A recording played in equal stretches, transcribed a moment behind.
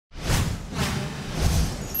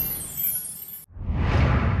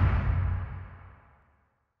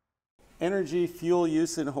Energy fuel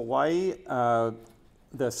use in Hawaii.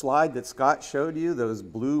 The slide that Scott showed you, those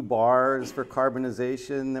blue bars for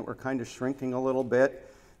carbonization that were kind of shrinking a little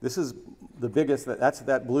bit. This is the biggest, that's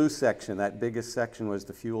that blue section, that biggest section was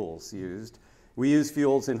the fuels used. We use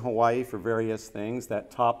fuels in Hawaii for various things.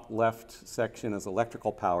 That top left section is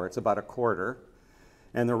electrical power. It's about a quarter.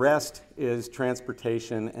 And the rest is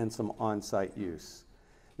transportation and some on-site use.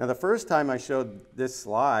 Now, the first time I showed this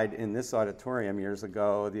slide in this auditorium years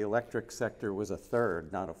ago, the electric sector was a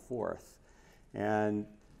third, not a fourth. And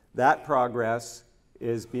that progress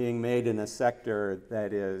is being made in a sector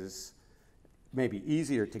that is maybe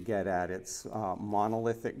easier to get at. It's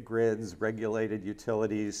monolithic grids, regulated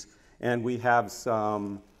utilities, and we have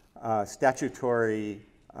some statutory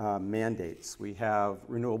mandates. We have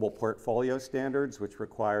renewable portfolio standards, which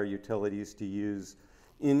require utilities to use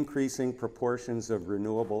increasing proportions of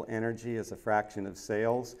renewable energy as a fraction of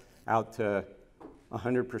sales out to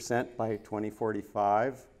 100% by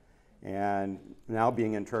 2045, and now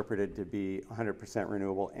being interpreted to be 100%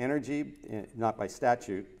 renewable energy, not by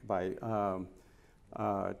statute, by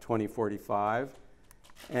 2045,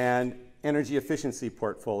 and energy efficiency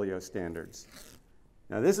portfolio standards.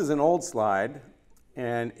 Now, this is an old slide,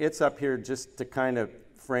 and it's up here just to kind of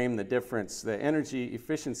frame the difference. The energy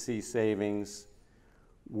efficiency savings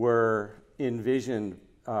were envisioned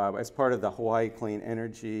as part of the Hawaii Clean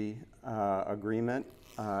Energy Agreement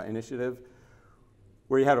initiative,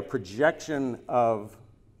 where you had a projection of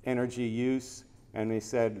energy use, and they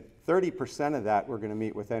said 30% of that we're going to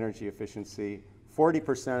meet with energy efficiency,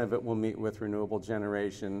 40% of it will meet with renewable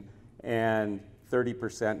generation, and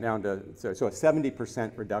 30% down to, so a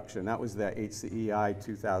 70% reduction. That was the HCEI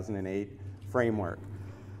 2008 framework.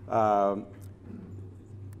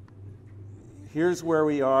 Here's where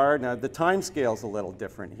we are. Now, the time scale's a little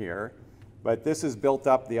different here, but this is built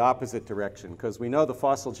up the opposite direction, because we know the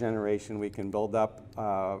fossil generation we can build up,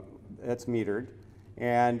 it's metered,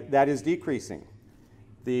 and that is decreasing.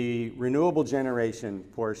 The renewable generation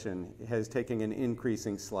portion has taken an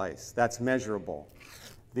increasing slice. That's measurable.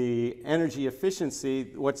 The energy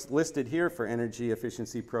efficiency, what's listed here for energy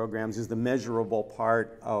efficiency programs, is the measurable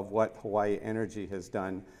part of what Hawaii Energy has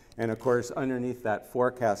done. And of course, underneath that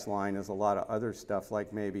forecast line is a lot of other stuff,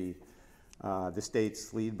 like maybe the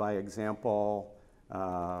states lead by example,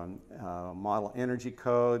 model energy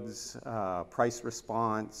codes, price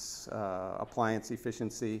response, appliance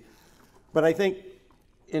efficiency. But I think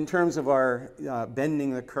in terms of our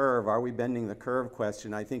bending the curve, are we bending the curve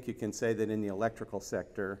question, I think you can say that in the electrical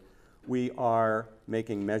sector, we are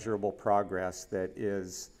making measurable progress that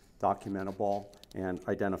is documentable and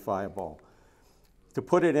identifiable. To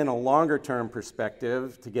put it in a longer term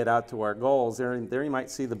perspective, to get out to our goals, there you might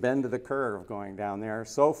see the bend of the curve going down there.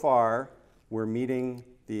 So far, we're meeting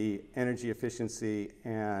the energy efficiency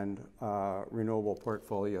and renewable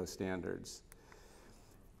portfolio standards.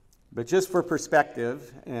 But just for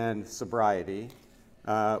perspective and sobriety,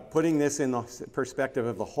 putting this in the perspective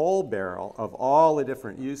of the whole barrel of all the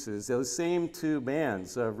different uses, those same two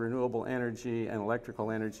bands of renewable energy and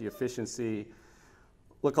electrical energy efficiency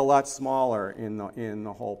look a lot smaller in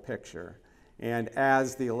the whole picture. And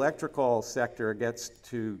as the electrical sector gets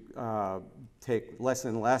to take less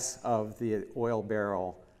and less of the oil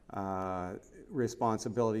barrel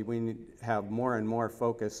responsibility, we have more and more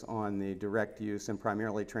focus on the direct use and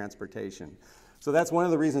primarily transportation. So that's one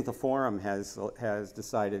of the reasons the forum has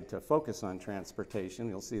decided to focus on transportation.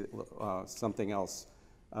 You'll see something else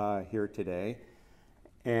here today.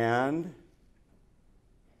 And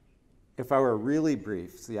if I were really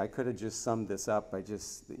brief, see, I could have just summed this up by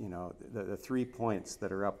just, you know, the 3 points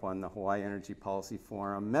that are up on the Hawaii Energy Policy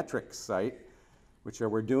Forum metrics site, which are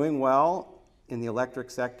we're doing well in the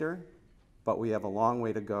electric sector, but we have a long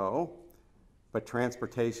way to go. But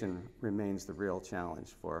transportation remains the real challenge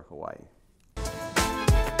for Hawaii.